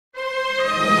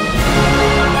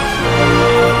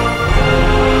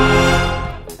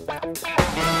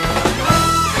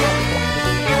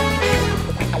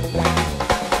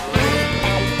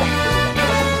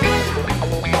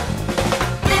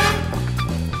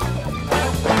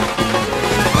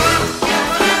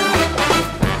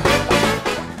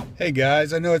Hey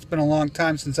guys, I know it's been a long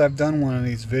time since I've done one of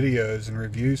these videos and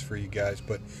reviews for you guys,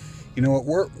 but you know what?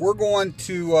 We're going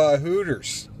to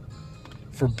Hooters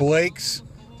for Blake's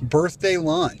birthday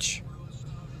lunch.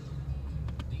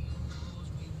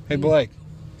 Hey Blake.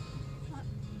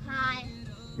 Hi.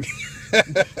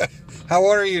 How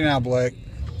old are you now, Blake?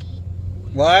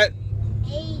 What?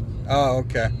 8. Oh,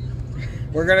 okay.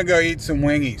 We're gonna go eat some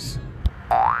wingies.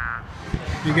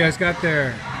 You guys got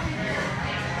their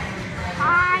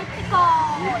Hi, pickles.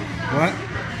 what?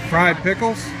 Fried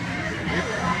pickles?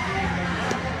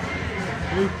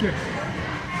 Okay.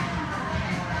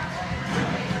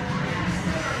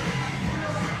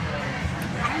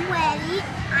 I'm ready.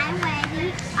 I'm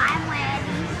ready. I'm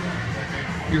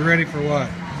ready. You ready for what?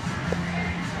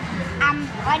 I'm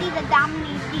ready to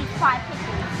dominate these fried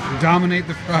pickles. Dominate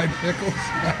the fried pickles?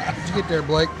 How'd you get there,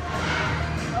 Blake?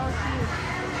 Oh,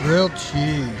 Grilled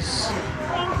cheese.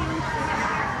 thank you.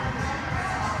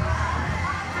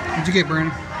 What'd you get,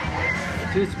 Brandon?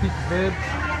 Chesapeake Bub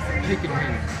chicken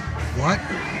wings. What?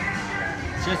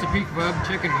 Chesapeake Bub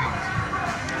chicken wings.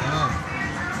 Oh.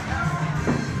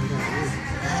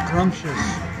 Scrumptious.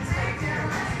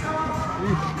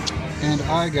 And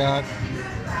I got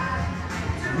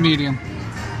medium.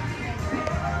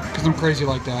 Because I'm crazy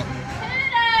like that.